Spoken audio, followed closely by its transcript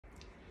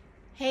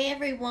Hey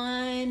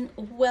everyone,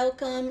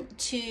 welcome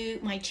to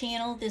my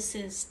channel. This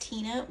is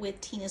Tina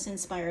with Tina's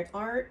Inspired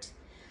Art.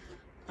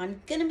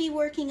 I'm going to be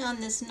working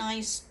on this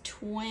nice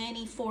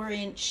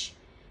 24-inch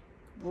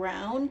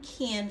brown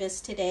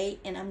canvas today,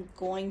 and I'm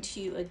going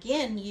to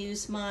again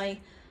use my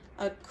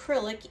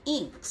acrylic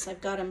inks.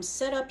 I've got them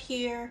set up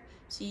here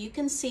so you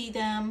can see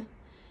them,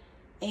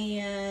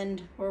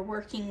 and we're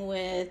working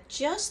with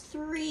just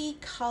 3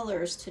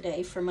 colors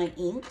today for my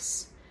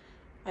inks.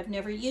 I've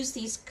never used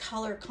these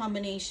color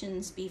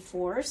combinations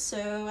before,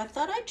 so I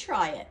thought I'd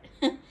try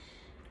it.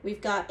 We've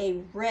got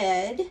a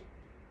red,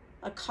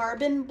 a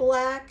carbon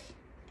black,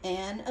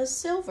 and a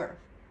silver.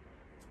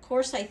 Of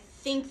course, I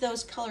think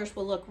those colors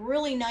will look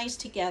really nice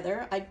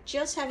together. I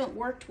just haven't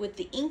worked with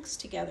the inks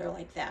together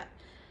like that.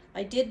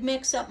 I did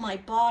mix up my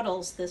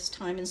bottles this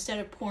time instead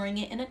of pouring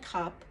it in a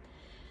cup.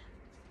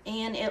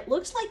 And it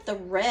looks like the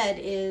red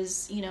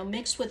is,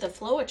 mixed with the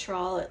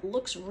Floetrol. It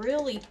looks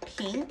really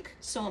pink.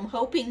 So I'm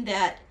hoping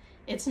that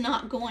it's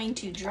not going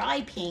to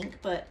dry pink,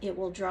 but it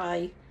will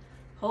dry,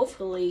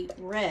 hopefully,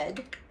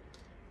 red.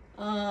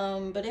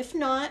 But if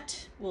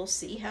not, we'll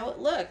see how it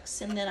looks.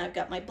 And then I've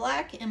got my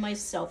black and my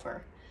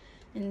silver.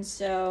 And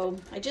so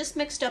I just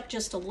mixed up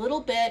just a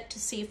little bit to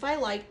see if I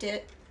liked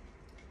it.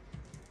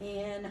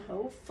 And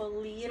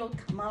hopefully it'll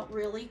come out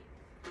really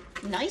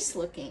nice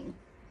looking.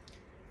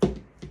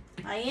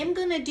 I am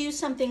going to do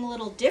something a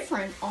little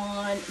different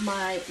on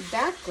my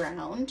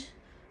background.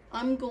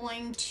 I'm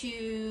going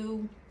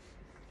to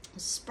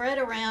spread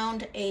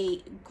around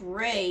a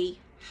gray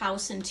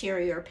house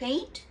interior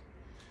paint.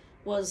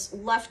 Was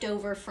left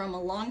over from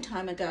a long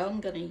time ago.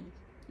 I'm going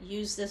to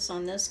use this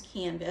on this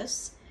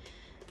canvas.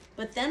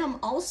 But then I'm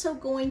also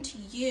going to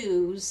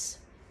use,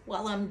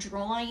 while I'm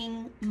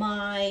drawing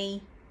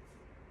my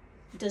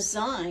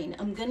design,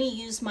 I'm going to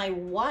use my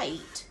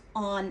white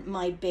on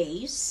my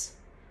base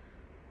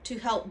to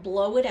help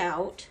blow it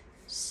out.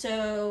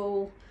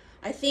 So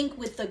I think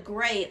with the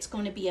gray, it's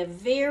going to be a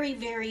very,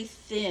 very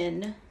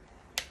thin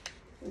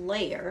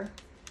layer.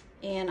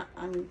 And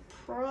I'm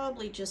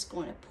probably just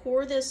going to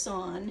pour this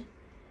on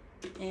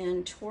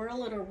and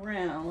twirl it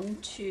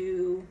around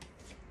to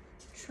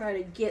try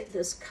to get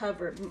this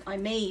covered. I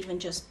may even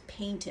just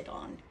paint it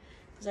on,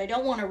 because I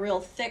don't want a real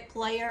thick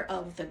layer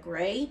of the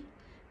gray,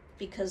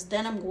 because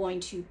then I'm going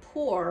to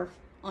pour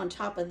on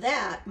top of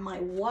that my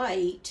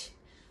white.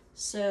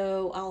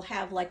 So I'll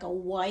have like a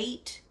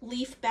white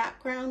leaf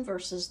background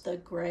versus the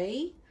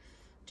gray.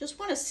 Just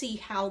want to see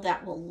how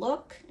that will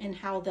look and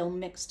how they'll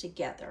mix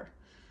together.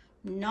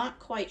 Not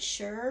quite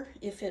sure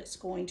if it's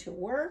going to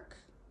work,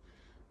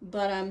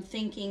 but I'm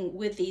thinking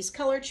with these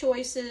color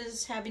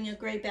choices, having a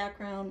gray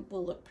background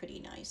will look pretty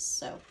nice.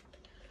 So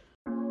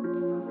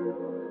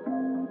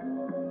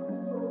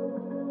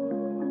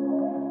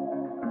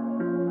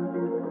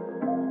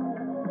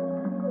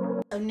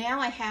now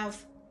I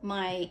have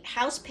my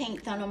house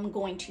paint that I'm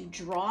going to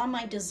draw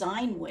my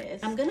design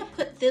with. I'm going to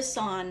put this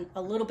on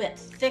a little bit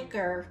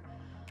thicker,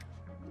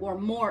 or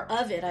more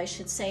of it, I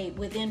should say,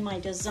 within my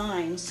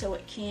design, so I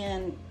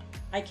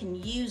can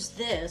use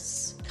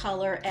this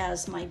color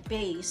as my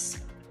base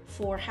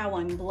for how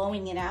I'm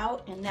blowing it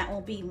out, and that will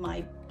be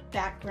my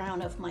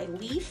background of my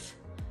leaf.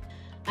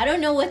 I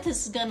don't know what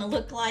this is going to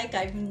look like.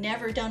 I've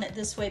never done it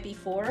this way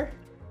before.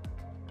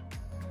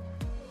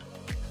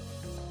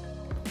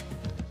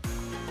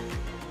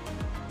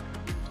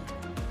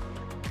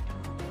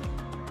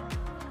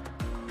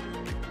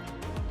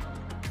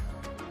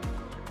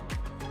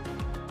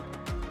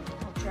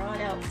 Draw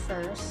it out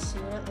first, see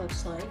what it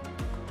looks like.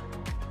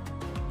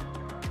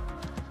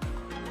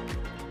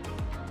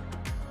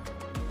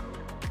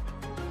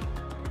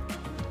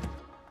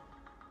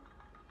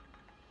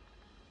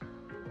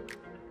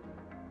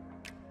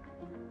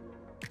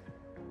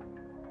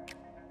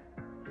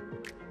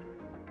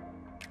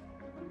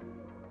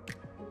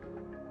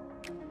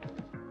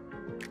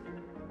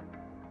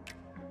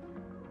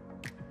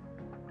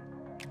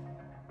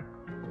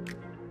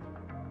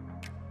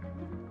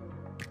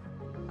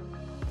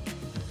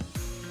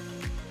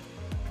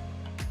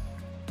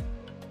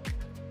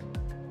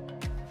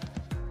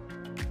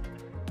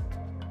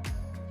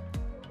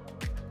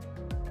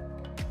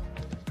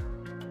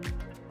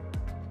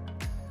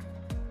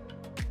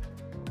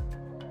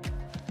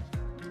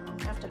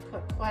 To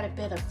put quite a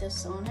bit of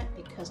this on it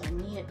because I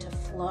need it to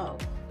flow.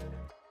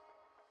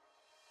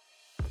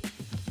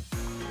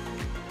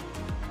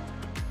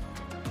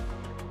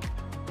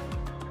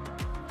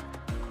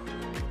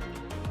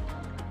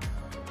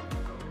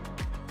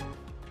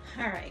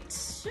 All right,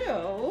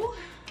 so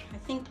I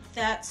think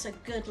that's a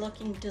good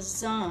looking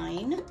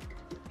design.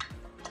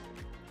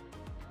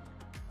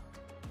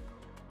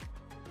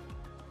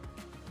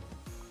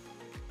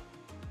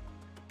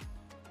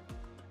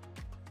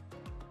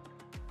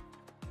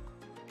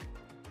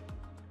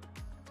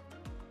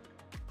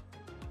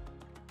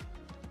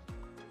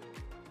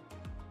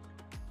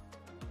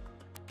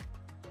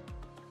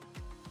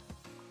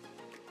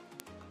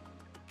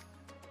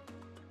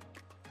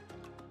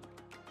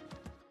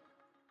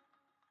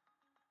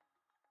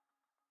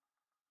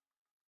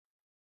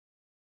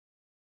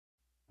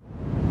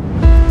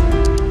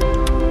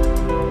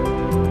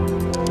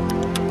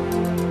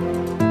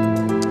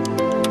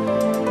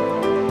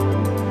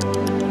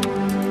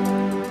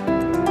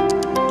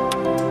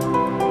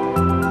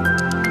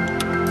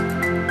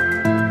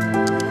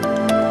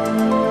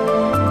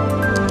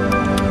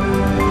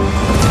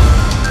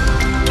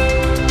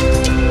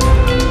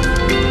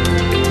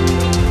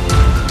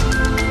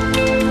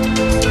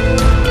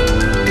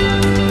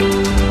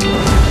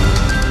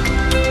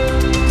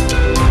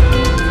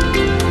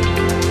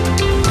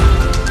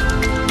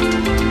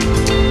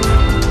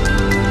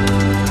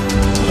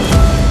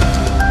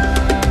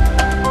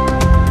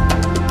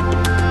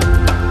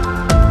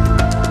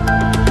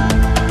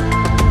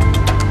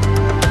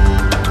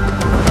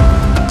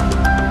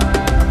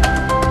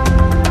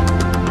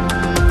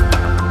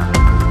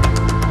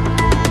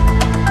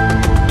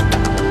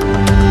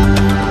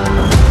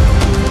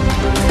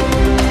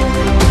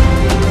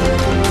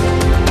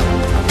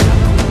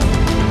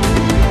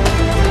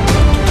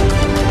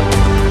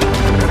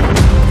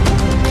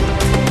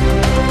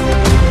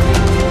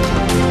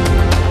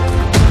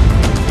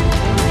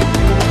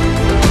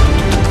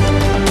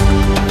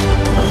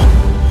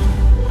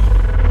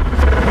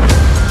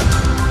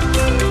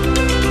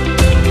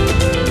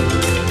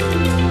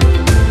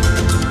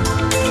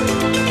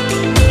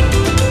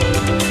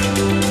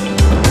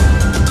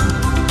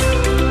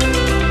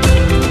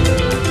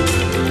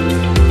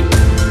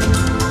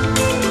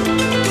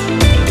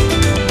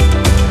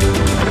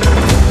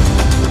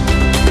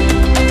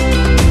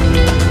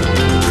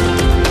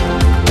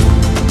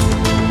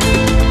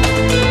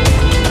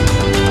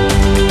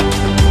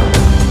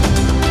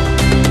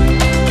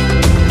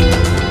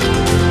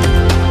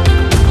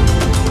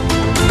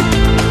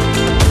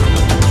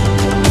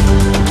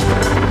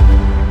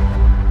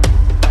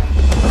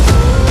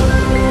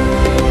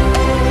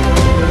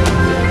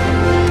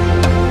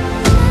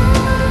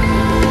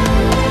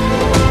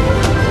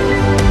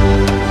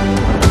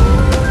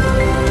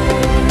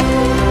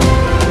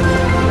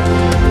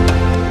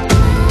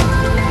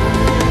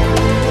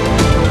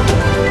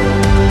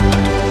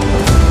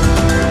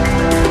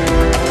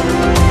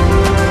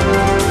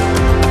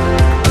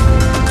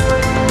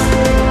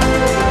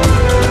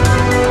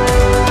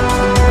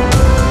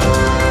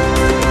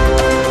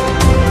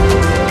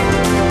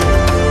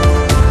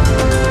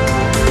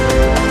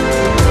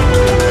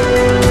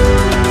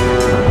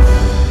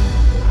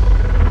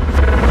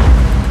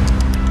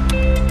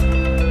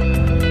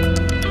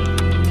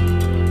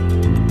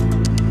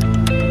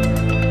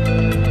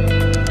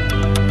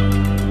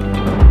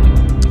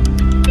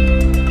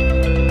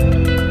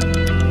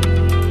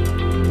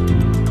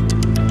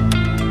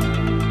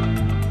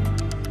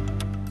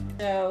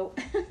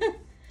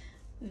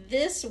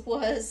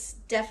 was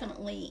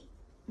definitely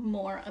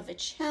more of a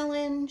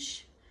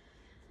challenge,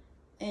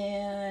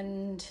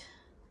 and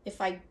if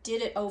I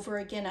did it over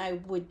again, I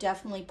would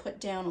definitely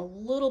put down a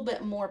little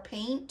bit more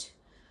paint,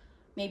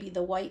 maybe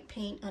the white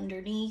paint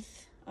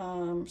underneath,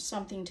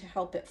 something to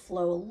help it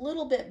flow a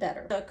little bit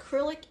better. The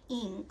acrylic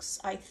inks,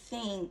 I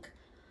think,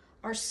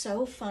 are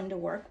so fun to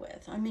work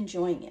with. I'm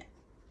enjoying it.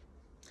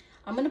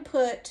 I'm going to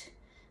put,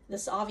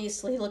 this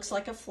obviously looks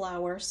like a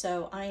flower,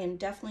 so I am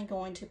definitely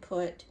going to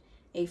put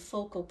a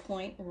focal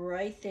point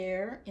right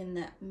there in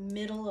that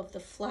middle of the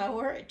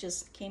flower. It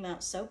just came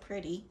out so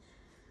pretty.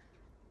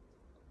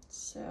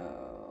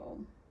 So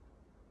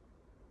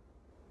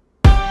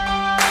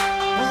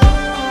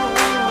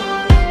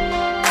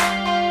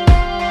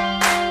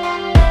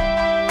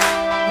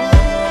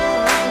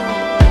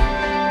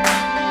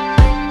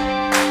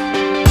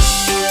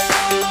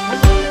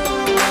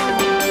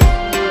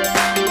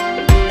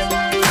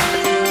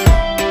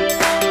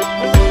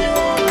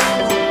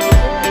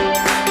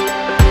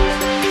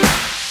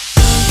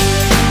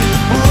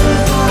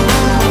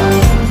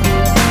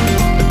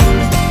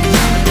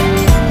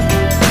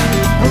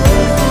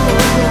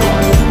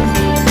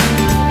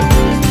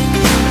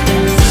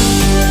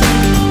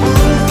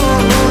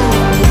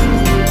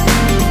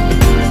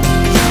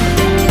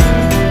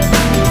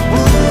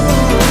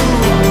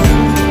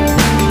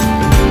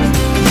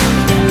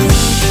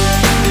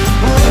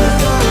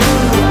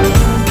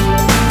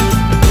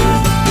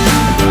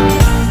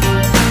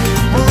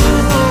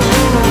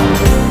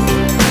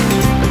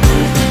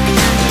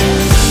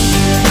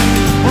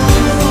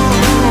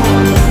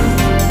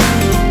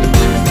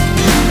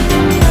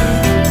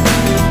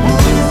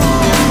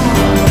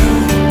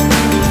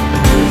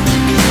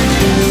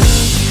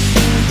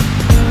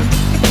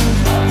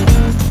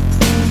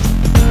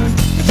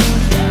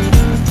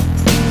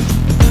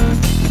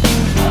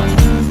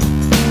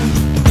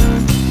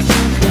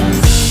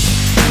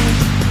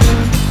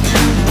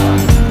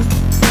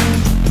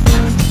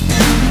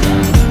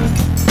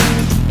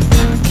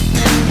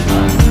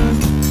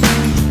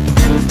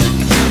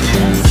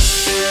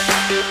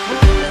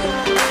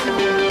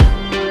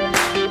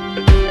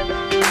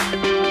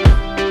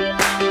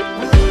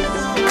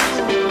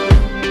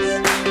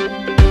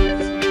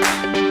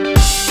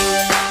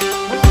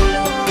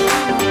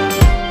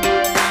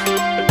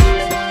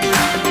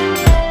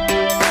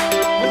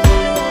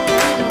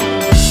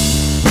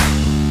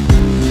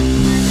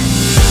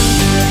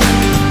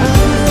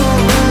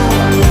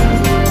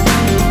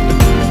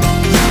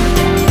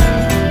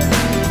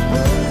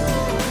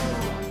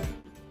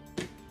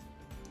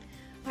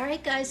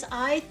guys,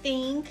 I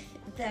think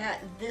that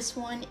this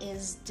one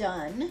is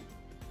done.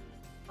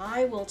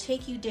 I will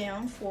take you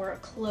down for a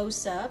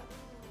close-up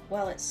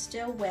while it's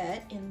still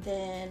wet, and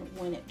then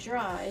when it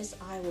dries,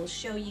 I will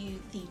show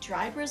you the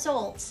dried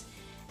results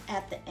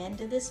at the end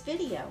of this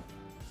video.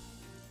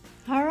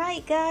 All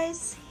right,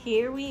 guys,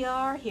 here we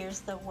are.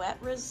 Here's the wet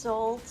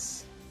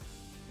results.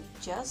 We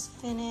just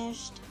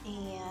finished,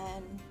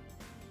 and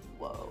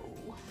whoa.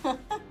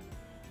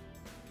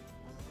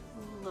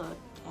 Look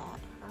at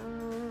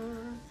her.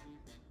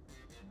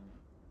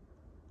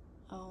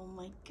 Oh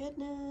my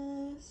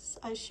goodness.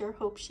 I sure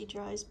hope she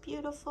dries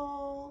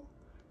beautiful.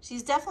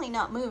 She's definitely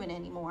not moving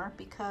anymore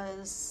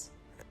because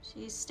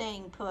she's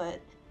staying put.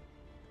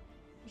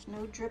 There's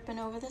no dripping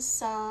over the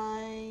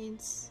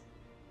sides.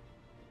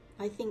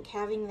 I think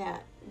having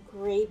that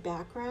gray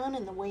background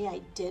and the way I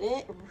did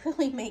it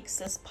really makes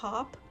this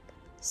pop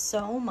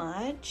so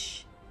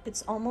much.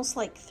 It's almost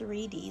like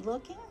 3D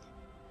looking.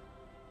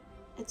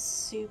 It's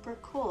super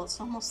cool.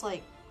 It's almost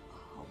like,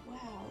 oh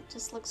wow, it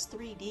just looks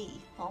 3D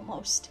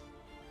almost.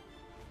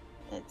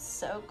 It's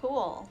so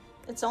cool.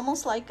 It's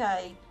almost like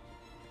I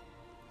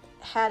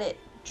had it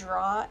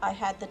draw, I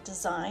had the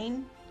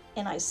design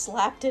and I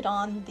slapped it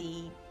on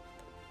the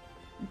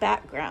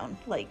background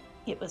like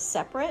it was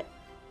separate.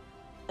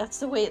 That's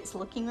the way it's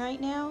looking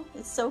right now.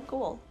 It's so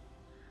cool.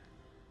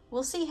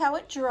 We'll see how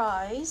it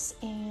dries,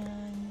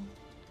 and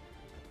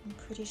I'm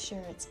pretty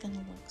sure it's gonna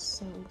look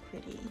so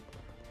pretty.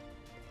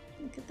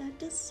 Look at that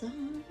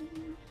design.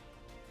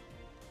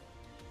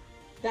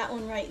 That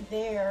one right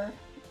there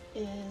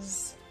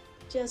is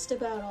just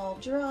about all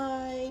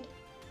dried.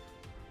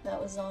 That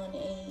was on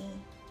a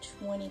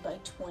 20 by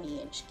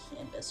 20 inch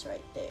canvas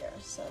right there.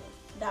 So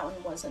that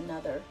one was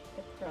another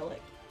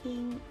acrylic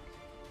ink.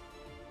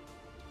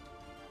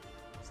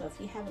 So if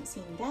you haven't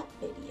seen that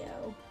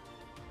video,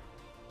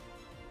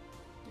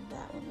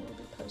 that one will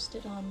be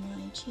posted on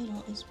my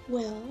channel as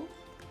well.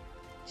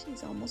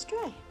 She's almost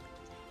dry.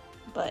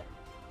 But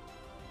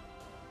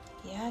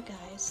yeah,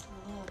 guys,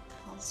 look,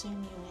 I'll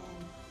zoom you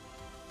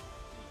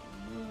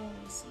in.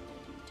 Really see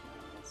the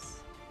details.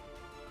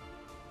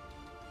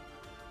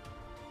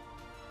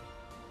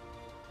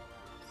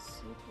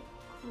 Super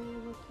cool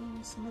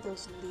looking. Some of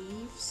those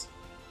leaves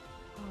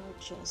are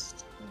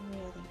just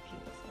really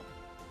beautiful.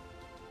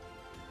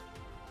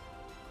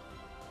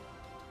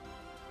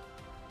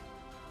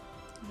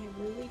 I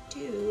really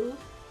do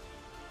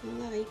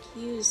like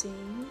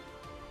using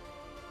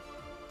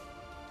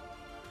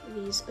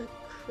these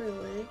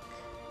acrylic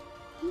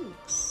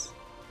inks.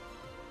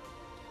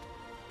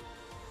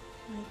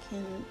 I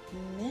can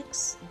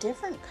mix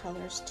different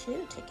colors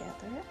too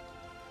together.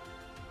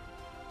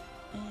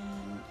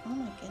 And oh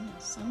my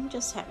goodness, I'm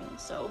just having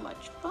so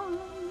much fun.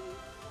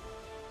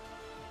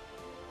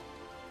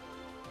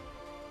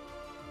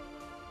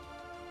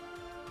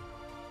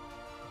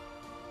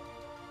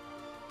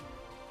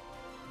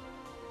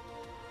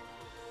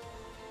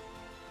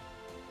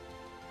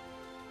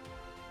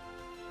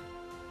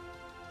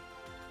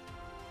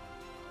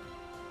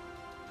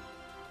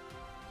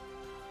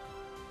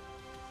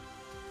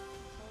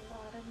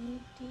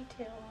 Neat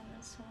detail on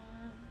this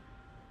one.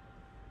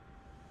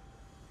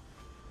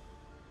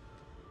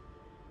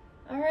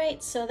 All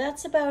right, so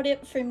that's about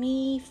it for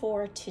me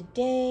for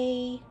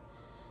today.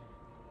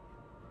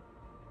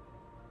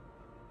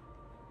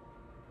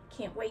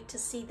 Can't wait to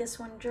see this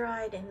one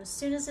dried, and as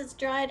soon as it's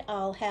dried,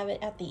 I'll have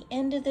it at the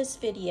end of this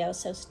video,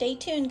 so stay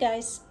tuned,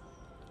 guys.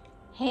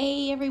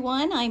 Hey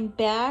everyone, I'm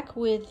back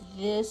with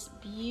this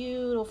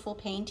beautiful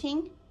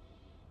painting.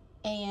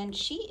 And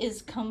she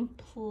is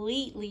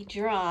completely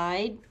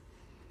dried.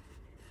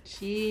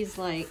 She's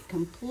like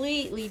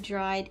completely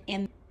dried,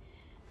 and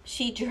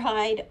she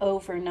dried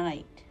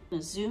overnight. I'm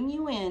gonna zoom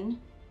you in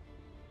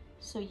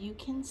so you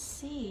can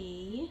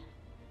see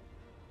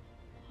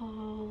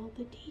all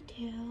the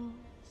details.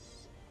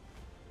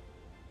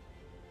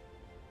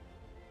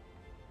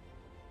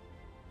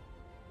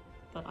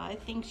 But I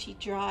think she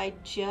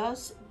dried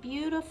just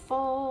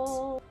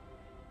beautiful.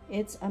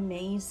 It's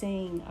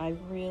amazing. I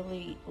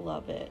really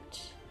love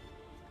it.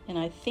 And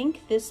I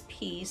think this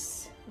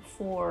piece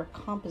for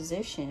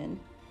composition,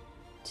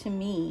 to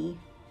me,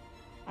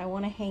 I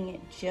want to hang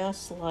it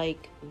just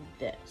like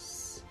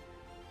this.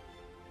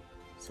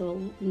 So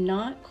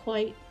not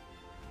quite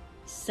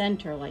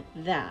center like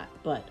that,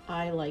 but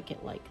I like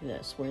it like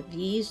this, where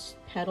these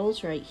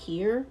petals right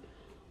here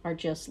are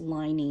just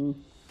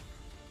lining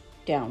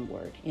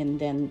downward, and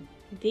then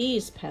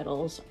these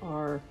petals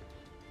are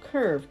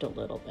curved a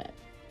little bit.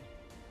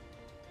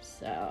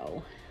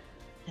 So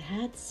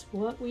that's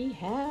what we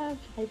have.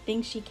 I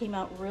think she came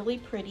out really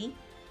pretty.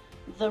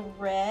 The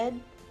red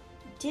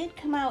did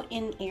come out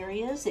in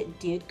areas. It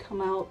did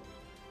come out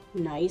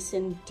nice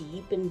and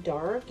deep and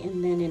dark,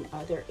 and then in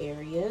other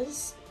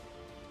areas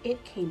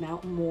it came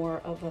out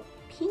more of a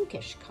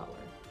pinkish color.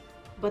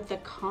 But the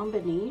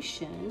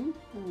combination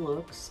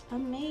looks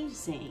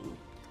amazing.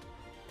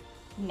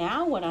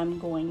 Now what I'm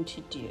going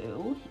to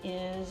do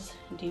is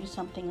do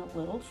something a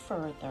little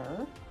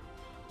further.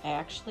 I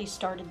actually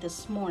started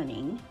this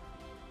morning.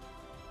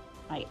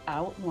 I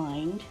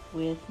outlined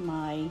with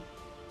my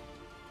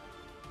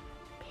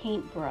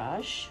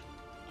paintbrush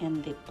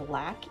and the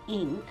black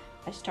ink.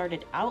 I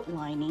started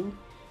outlining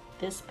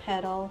this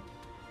petal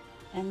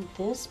and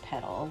this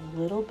petal a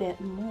little bit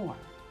more.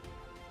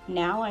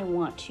 Now I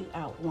want to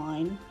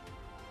outline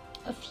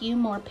a few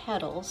more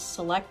petals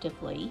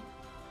selectively,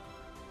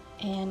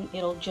 and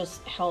it'll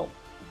just help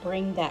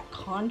bring that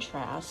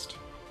contrast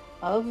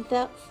of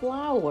that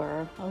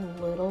flower a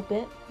little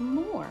bit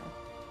more.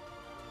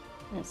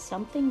 And it's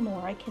something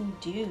more I can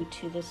do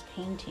to this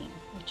painting,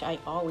 which I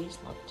always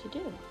love to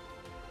do.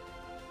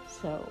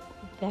 So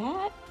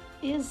that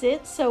is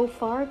it so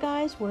far,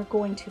 guys. We're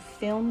going to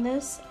film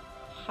this,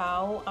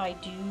 how I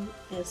do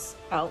this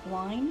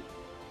outline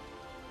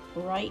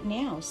right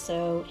now.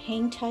 So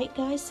hang tight,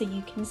 guys, so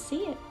you can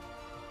see it.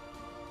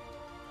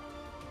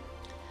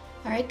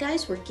 All right,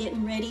 guys, we're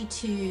getting ready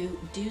to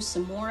do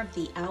some more of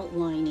the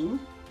outlining,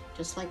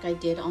 just like I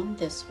did on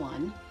this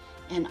one.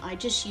 And I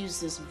just use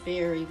this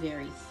very,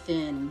 very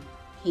thin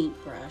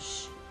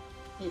paintbrush.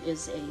 It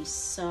is a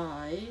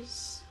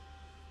size,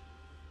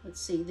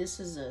 let's see, this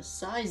is a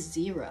size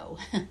 0.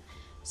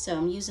 So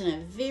I'm using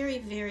a very,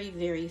 very,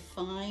 very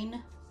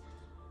fine,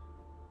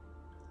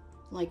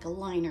 like a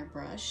liner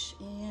brush,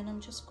 and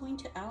I'm just going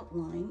to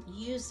outline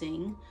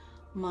using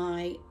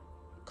my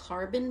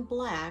carbon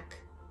black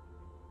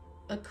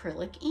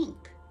acrylic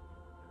ink.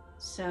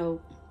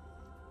 So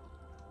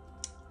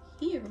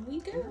here we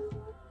go.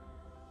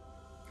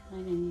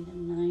 Kind of need a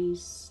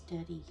nice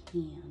steady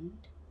hand.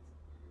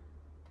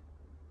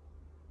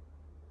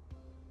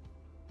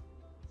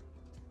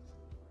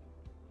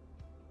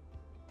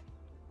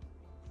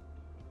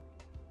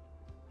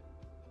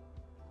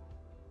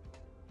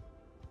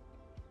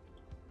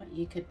 But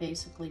you could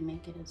basically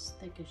make it as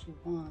thick as you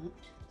want.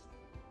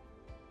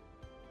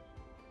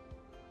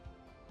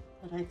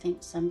 But I think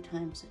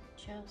sometimes it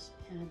just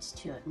adds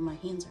to it. And my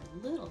hands are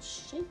a little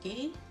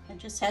shaky. I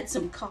just had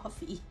some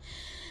coffee.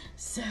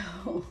 So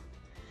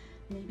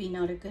maybe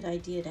not a good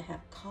idea to have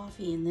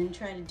coffee and then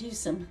try to do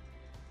some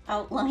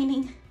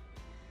outlining.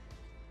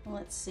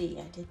 Let's see,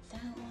 I did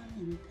that one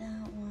and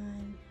that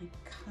one. I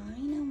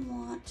kind of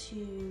want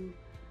to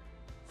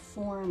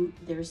form,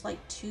 there's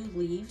like 2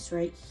 leaves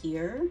right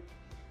here.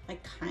 I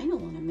kind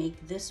of want to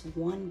make this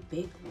one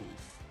big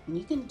leaf. And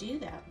you can do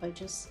that by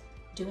just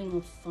doing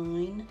a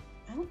fine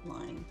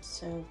outline.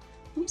 So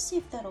let me see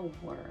if that'll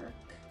work.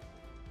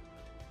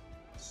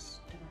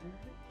 Start.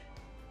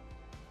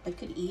 I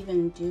could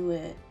even do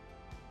it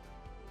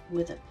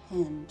with a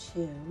pen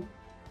too.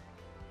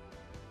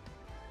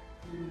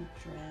 And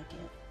drag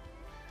it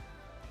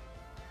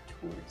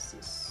towards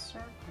this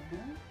circle.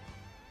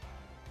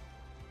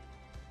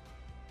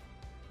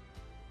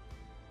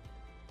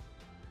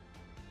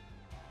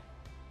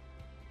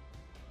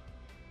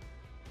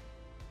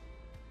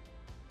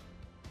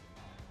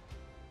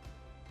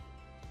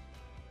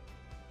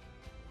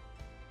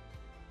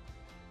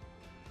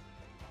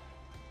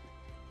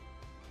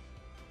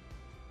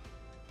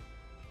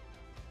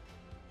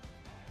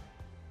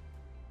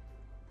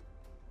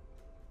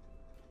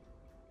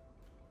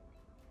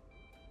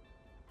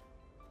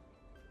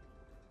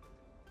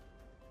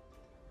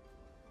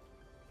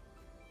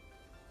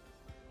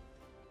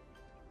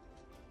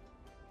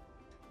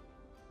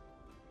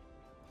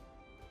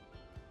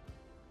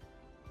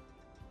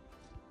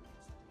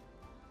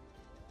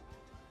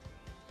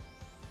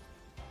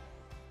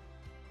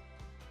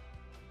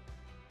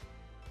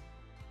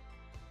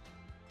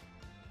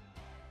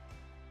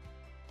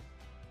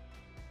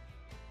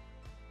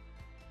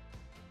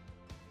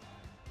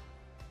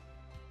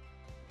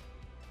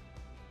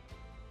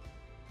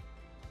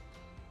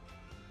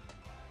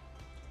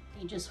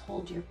 You just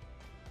hold your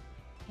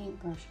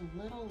paintbrush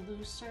a little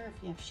looser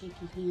if you have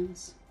shaky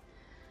hands.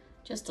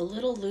 Just a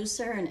little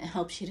looser and it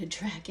helps you to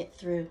drag it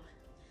through.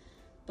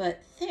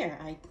 But there,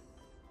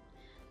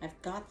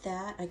 I've got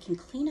that. I can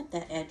clean up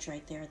that edge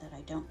right there that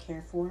I don't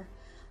care for.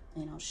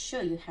 And I'll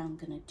show you how I'm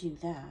gonna do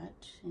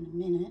that in a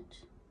minute.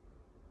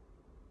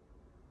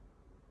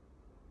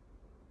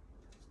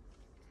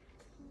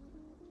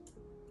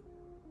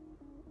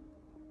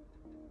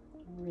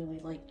 I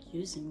really like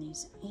using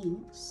these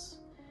inks.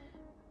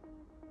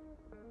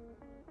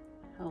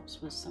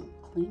 Helps with some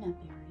cleanup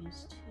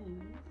areas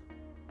too.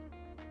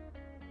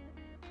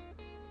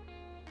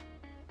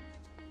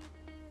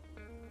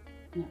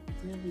 And it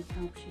really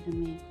helps you to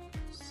make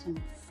some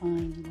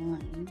fine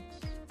lines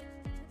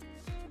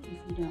if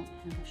you don't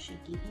have a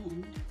shaky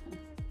hand.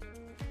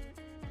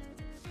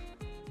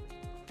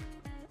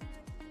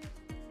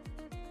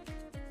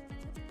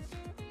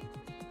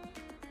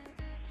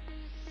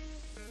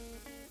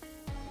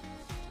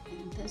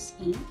 And this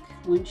ink,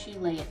 once you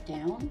lay it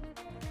down,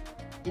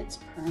 it's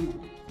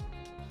permanent.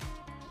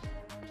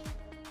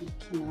 You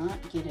cannot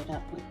get it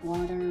up with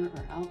water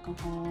or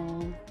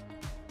alcohol.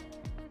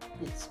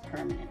 It's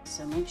permanent.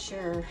 So make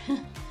sure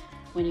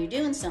when you're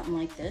doing something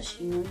like this,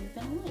 you know you're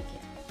gonna like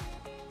it.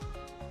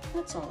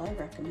 That's all I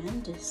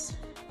recommend is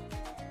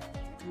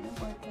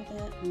work with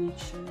it and make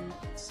sure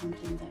it's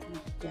something that you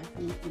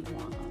definitely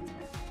want on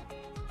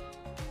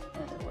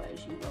there.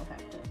 Otherwise you will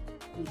have to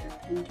either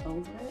paint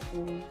over it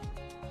or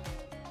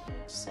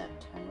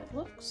accept how it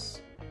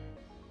looks.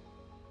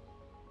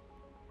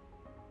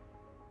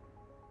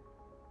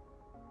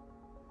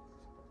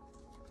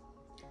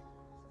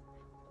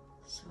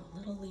 So a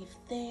little leaf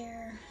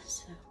there.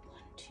 So 1,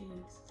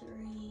 2,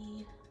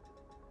 3.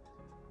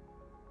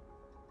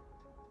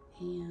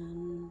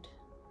 And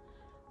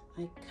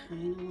I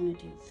kind of want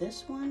to do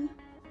this one.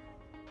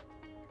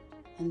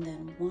 And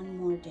then one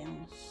more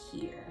down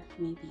here.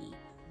 Maybe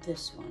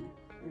this one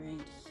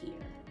right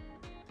here.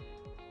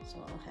 So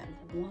I'll have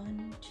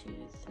 1, 2,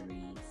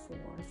 3, 4,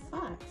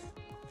 5.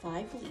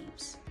 5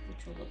 leaves,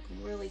 which will look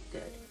really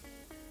good.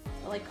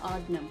 I like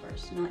odd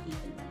numbers, not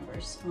even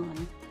numbers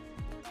on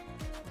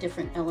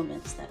different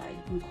elements that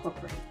I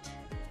incorporate.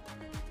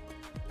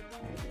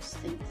 I just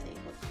think they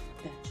look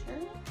better.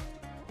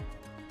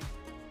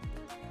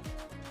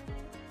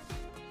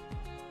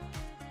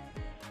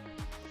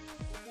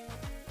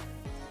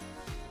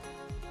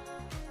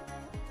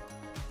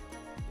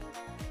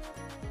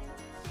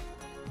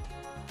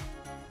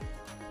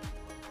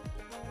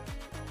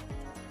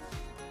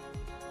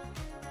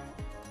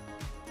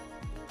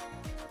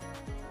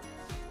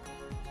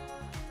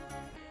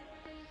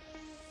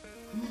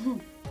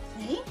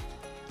 Okay,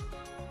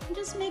 and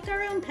just make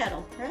our own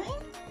petal,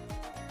 right?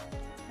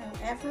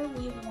 However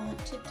we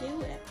want to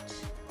do it.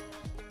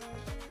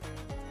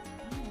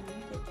 And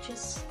it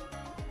just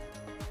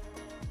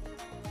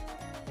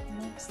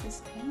makes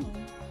this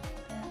painting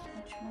that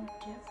much more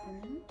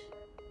different.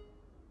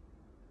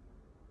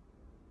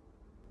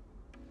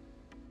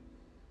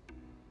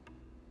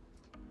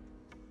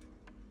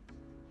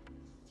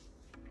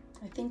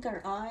 I think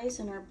our eyes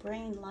and our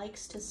brain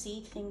likes to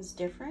see things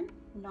different,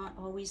 not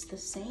always the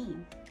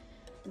same.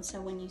 And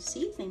so when you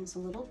see things a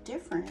little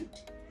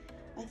different,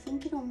 I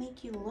think it'll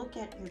make you look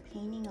at your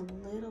painting a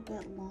little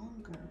bit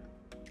longer.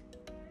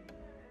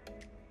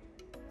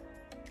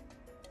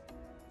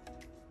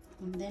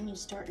 And then you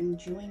start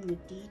enjoying the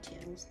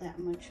details that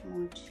much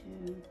more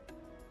too.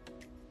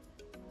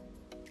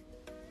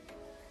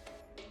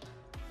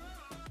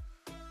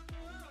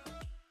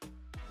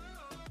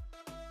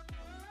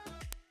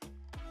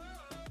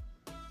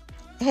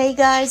 Hey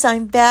guys,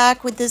 I'm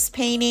back with this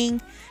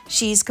painting.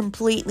 She's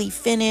completely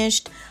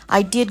finished.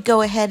 I did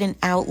go ahead and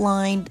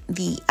outline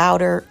the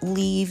outer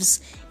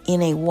leaves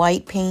in a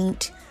white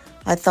paint.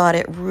 I thought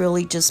it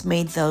really just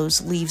made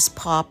those leaves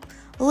pop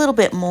a little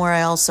bit more.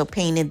 I also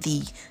painted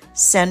the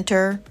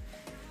center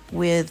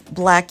with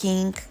black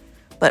ink,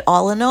 But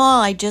all in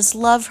all, I just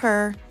love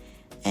her.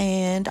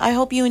 And I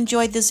hope you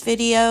enjoyed this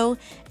video.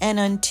 And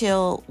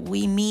until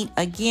we meet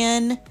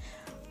again,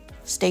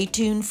 stay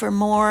tuned for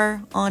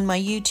more on my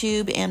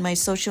YouTube and my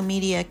social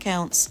media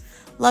accounts.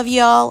 Love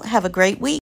y'all. Have a great week.